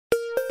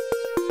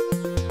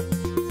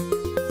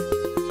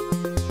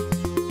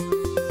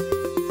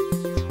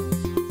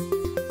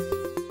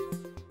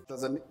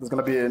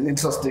going to be an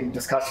interesting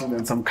discussion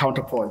and some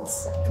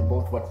counterpoints to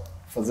both what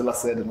Xolela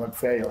said and what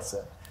Ferial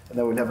said. And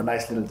then we'll have a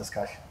nice little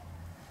discussion.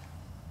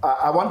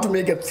 I want to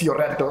make a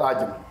theoretical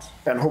argument,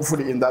 and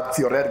hopefully in that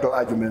theoretical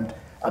argument,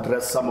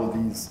 address some of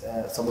these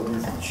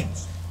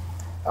issues.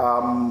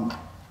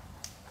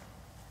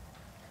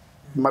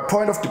 My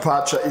point of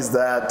departure is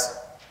that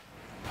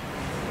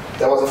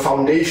there was a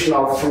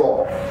foundational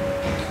flaw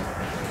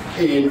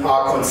in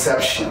our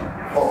conception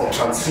of the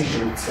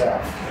transition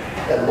itself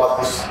and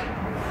what this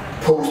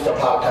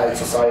post-apartheid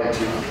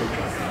society would look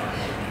like.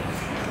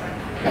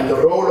 And the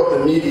role of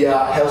the media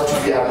has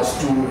to be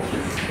understood,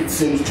 it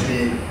seems to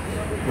be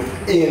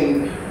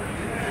within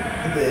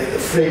the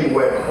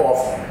framework of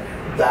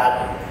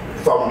that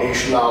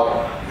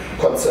foundational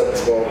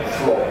conceptual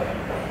flaw.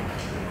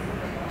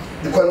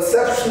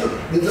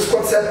 This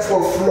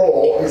conceptual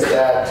flaw is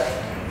that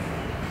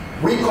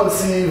we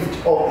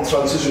conceived of the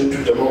transition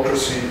to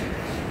democracy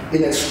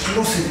in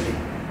exclusively,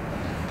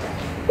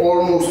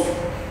 almost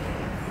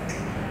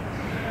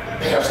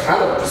perhaps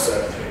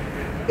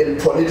 100%, in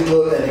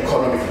political and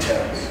economic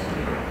terms.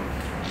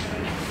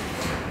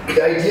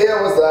 The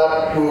idea was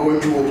that we were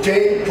going to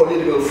obtain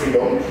political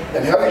freedom,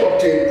 and having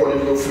obtained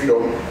political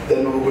freedom, then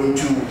we were going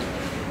to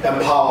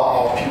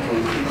empower our people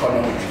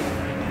economically.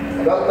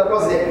 And that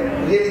was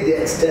really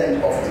the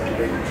extent of the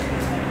debate.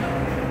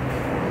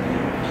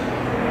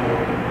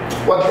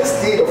 What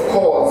this did, of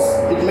course,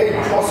 it made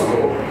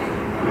possible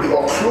the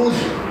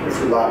occlusion, if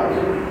you like,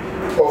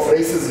 of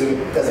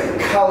racism as a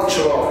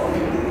cultural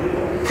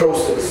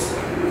process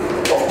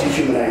of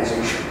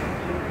dehumanization,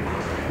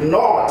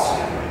 not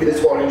in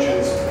its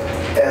origins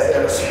as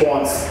a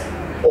response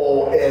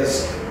or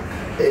as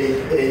a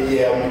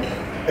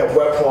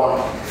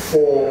weapon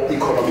for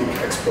economic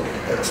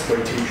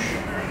exploitation.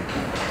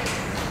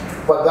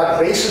 But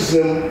that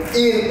racism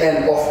in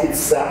and of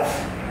itself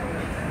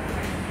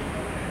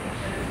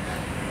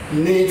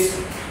needs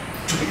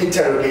to be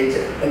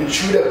interrogated, and it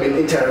should have been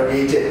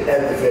interrogated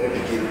at the very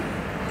beginning.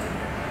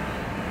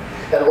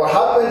 And what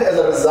happened as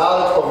a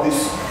result of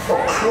this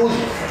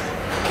occlusion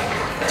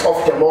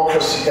of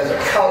democracy as a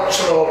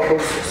cultural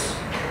process,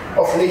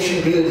 of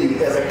nation building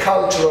as a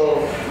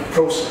cultural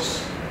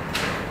process,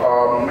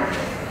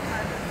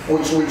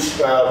 which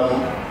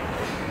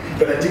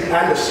Benedict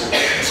Anderson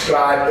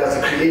described as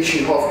the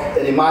creation of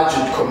an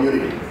imagined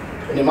community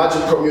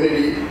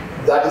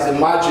that is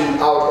imagined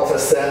out of a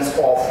sense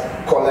of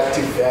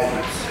collective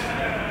values,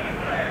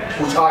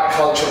 which are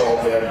cultural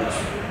values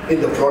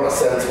in the broader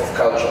sense of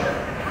culture,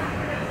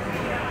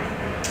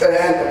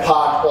 and a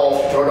part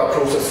of broader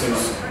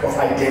processes of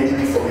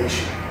identity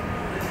formation.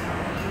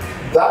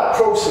 That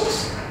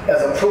process,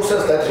 as a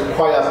process that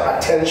requires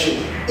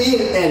attention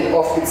in and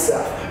of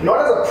itself, not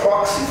as a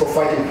proxy for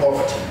fighting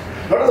poverty,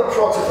 not as a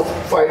proxy for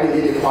fighting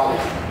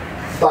inequality,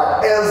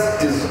 but as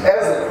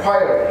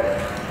requiring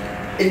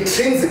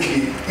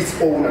intrinsically its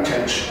own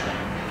attention.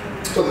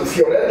 So the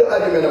theoretical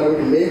argument I'm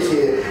going to make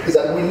here is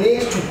that we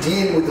need to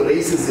deal with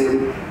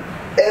racism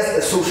as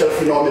a social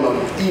phenomenon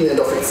in and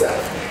of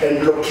itself,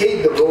 and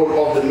locate the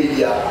role of the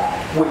media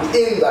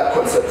within that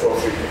conceptual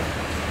framework.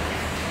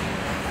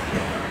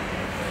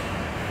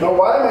 Now,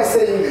 why am I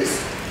saying this?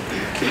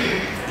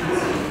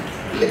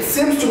 It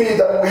seems to me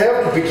that we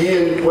have to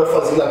begin where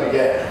Xolela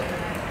began,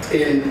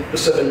 in the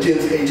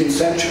 17th, 18th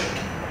century,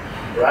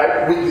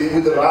 right?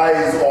 With the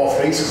rise of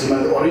racism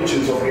and the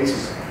origins of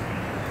racism.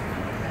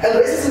 And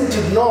racism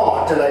did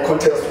not, and I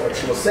contest what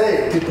she was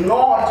saying, did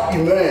not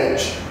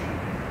emerge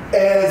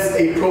as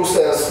a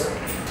process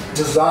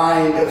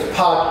designed as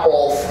part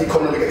of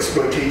economic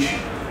exploitation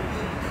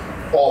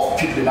of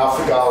people in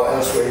Africa or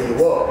elsewhere in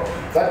the world.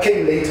 That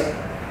came later.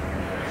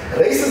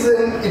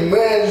 Racism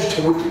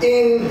emerged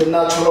within the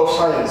natural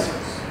sciences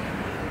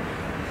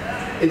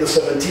in the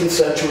 17th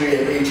century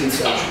and 18th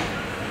century.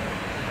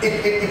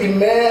 It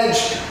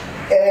emerged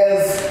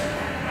as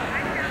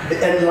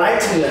the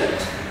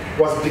Enlightenment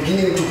was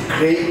beginning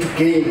to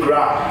gain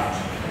ground,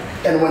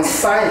 and when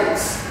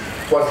science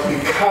was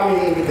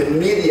becoming the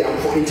medium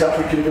for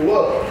interpreting the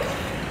world,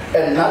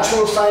 and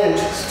natural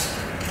scientists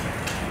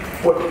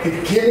were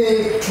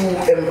beginning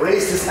to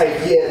embrace this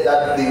idea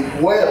that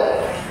the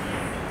world,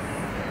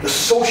 the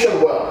social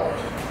world,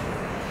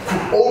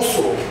 could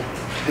also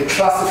be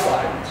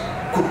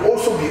classified, could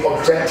also be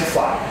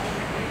objectified,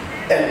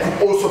 and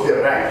could also be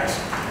ranked.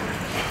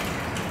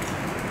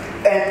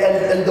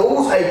 And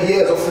those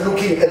ideas of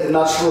looking at the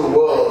natural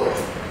world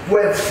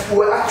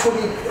were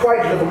actually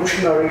quite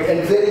revolutionary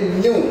and very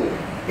new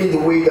in the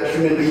way that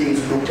human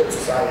beings looked at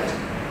society.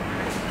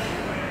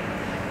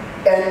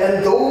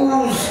 And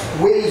those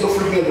ways of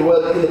looking at the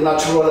world in the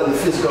natural and the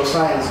physical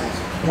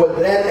sciences were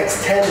then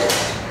extended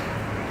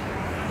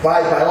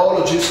by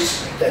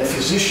biologists and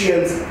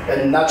physicians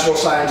and natural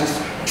scientists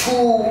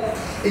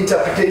to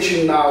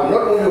interpretation now,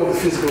 not only of the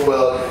physical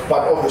world,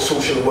 but of the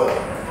social world.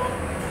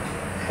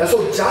 And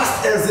so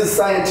just as these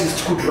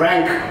scientists could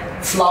rank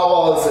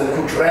flowers and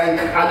could rank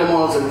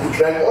animals and could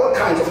rank all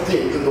kinds of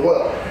things in the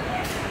world,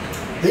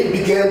 they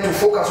began to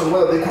focus on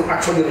whether they could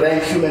actually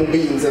rank human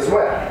beings as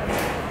well.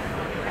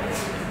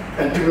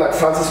 And people like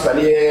Francis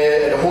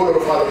Barnier and a whole lot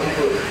of other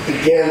people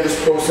began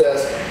this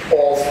process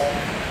of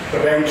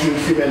ranking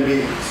human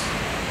beings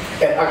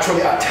and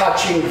actually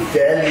attaching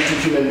value to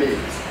human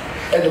beings.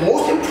 And the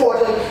most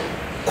important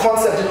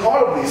concept in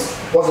all of this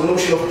was the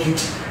notion of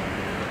beauty.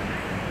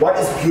 What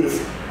is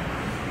beautiful?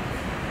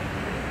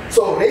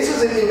 So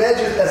racism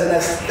emerges as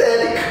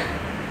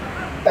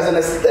an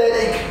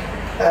aesthetic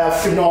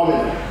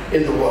phenomenon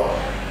in the world,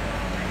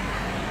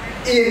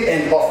 in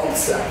and of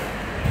itself.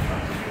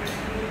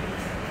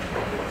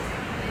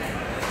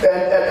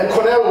 And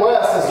Cornel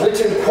West has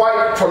written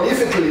quite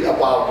prolifically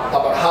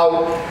about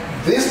how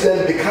this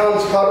then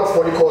becomes part of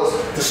what he calls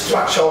the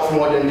structure of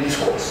modern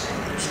discourse,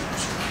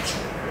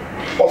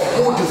 of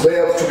who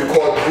deserves to be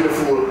called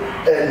beautiful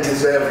and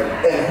deserving,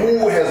 and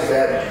who has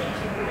value.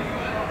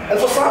 And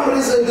for some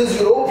reason,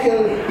 these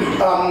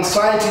European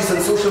scientists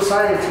and social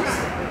scientists,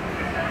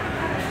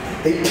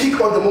 they pick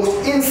on the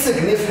most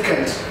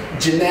insignificant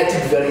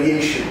genetic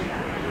variation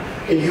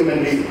in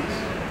human beings,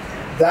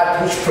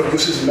 that which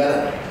produces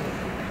melanin.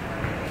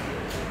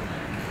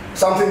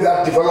 Something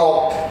that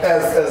developed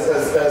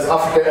as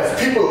Africa, as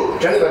people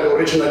generally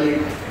originally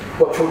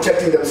were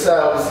protecting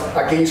themselves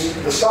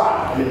against the sun.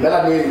 I mean,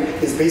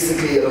 melanin is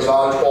basically a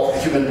result of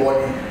the human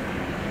body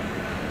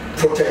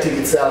protecting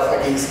itself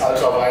against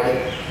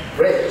ultraviolet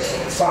rays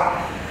of the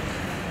sun.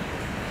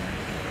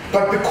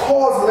 But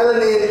because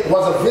melanin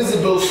was a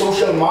visible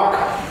social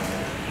marker,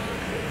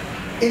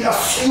 it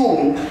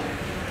assumed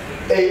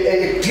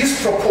a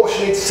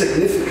disproportionate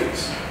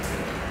significance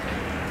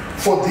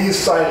for these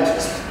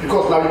scientists,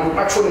 because now you could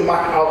actually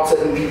mark out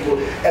certain people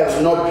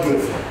as not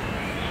beautiful.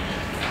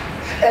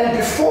 And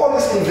before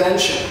this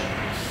invention,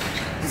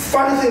 the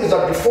funny thing is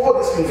that before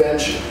this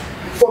invention,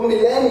 for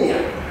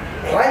millennia,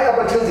 right up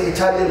until the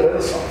Italian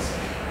Renaissance,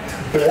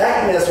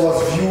 blackness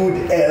was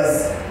viewed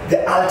as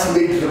the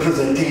ultimate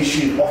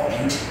representation of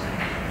beauty.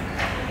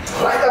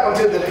 Right up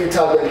until the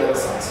Italian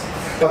Renaissance.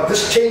 But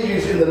this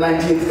changes in the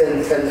 19th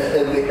and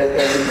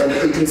the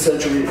 18th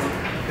century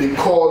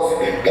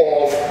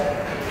because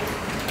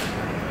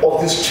of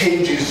these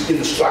changes in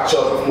the structure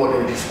of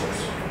modern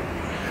discourse.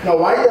 Now,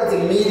 why does the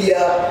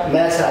media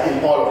matter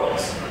in all of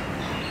this?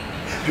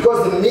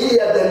 Because the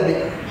media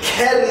then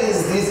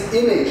carries these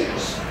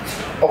images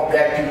of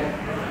black people.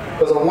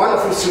 There's a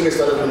wonderful series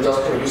that has been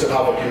just produced at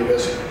Harvard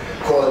University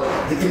called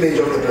The Image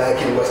of the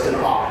Black in Western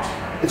Art.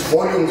 It's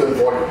volumes and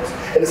volumes.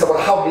 And it's about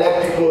how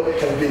black people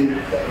have been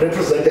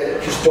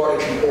represented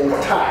historically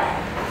over time.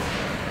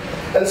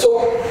 And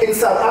so in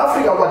South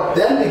Africa, what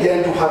then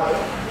began to happen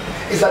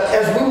is that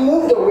as we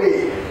moved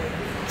away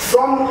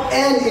from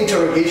an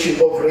interrogation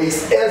of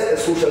race as a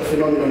social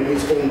phenomenon in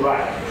its own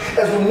right,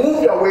 as we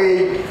moved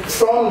away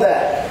from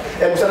that,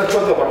 and we started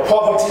talking about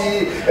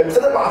poverty, and we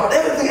started about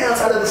everything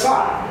else under the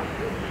sun,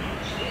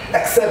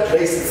 except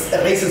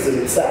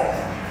racism itself.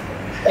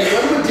 And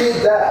when we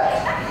did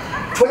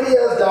that, 20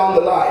 years down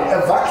the line,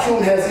 a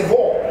vacuum has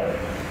evolved.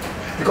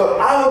 Because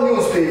our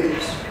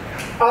newspapers,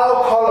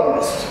 our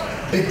columnists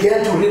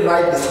began to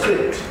rewrite the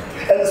script.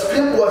 And the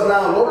script was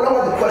now no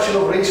longer the question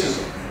of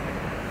racism.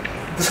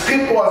 The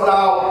script was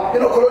now,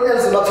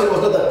 colonialism actually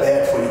was not that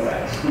bad for you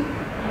guys.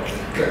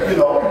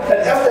 And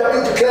after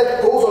Abiy de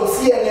Klerk goes on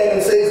CNN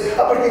and says,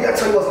 apartheid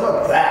actually was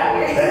not that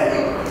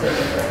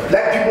bad.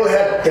 Black people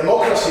had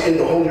democracy in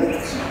the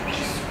homelands.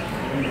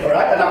 All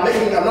right? And I'm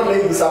not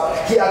making this up.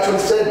 He actually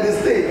said these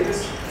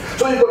things.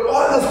 So you've got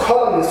all these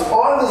columnists,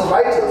 all these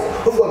writers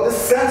who've got this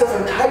sense of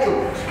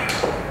entitlement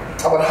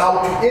about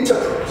how to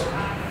interpret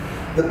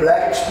the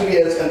black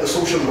experience and the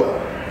social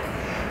world.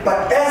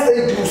 But as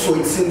they do so,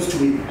 it seems to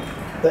me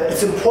that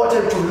it's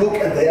important to look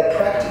at their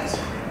practice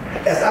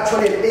as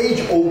actually an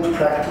age-old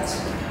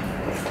practice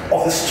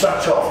of the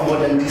structure of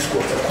modern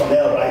discourse that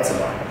Cornel writes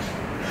about.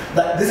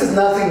 That this is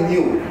nothing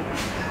new.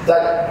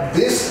 That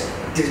this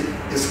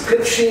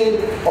description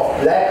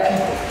of black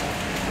people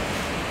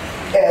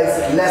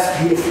as less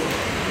beautiful,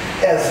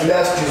 as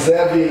less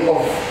deserving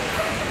of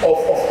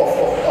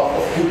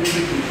good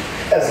treatment,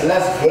 as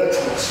less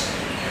virtuous,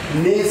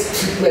 needs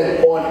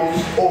treatment on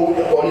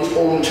its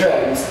own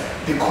terms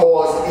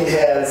because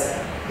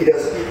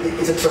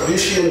it's a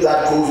tradition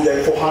that goes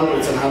there for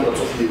hundreds and hundreds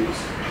of years.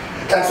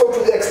 And so to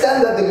the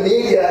extent that the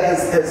media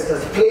has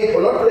played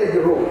or not played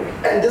the role,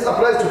 and this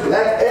applies to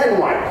black and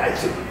white, I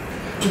think,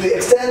 to the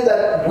extent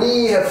that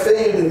we have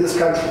failed in this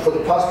country for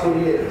the past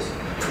 20 years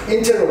to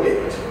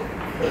interrogate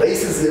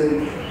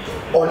racism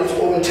on its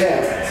own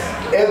terms,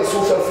 as a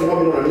social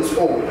phenomenon on its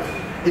own,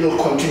 it will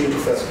continue to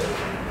fester.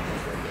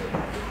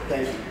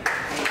 Thank you.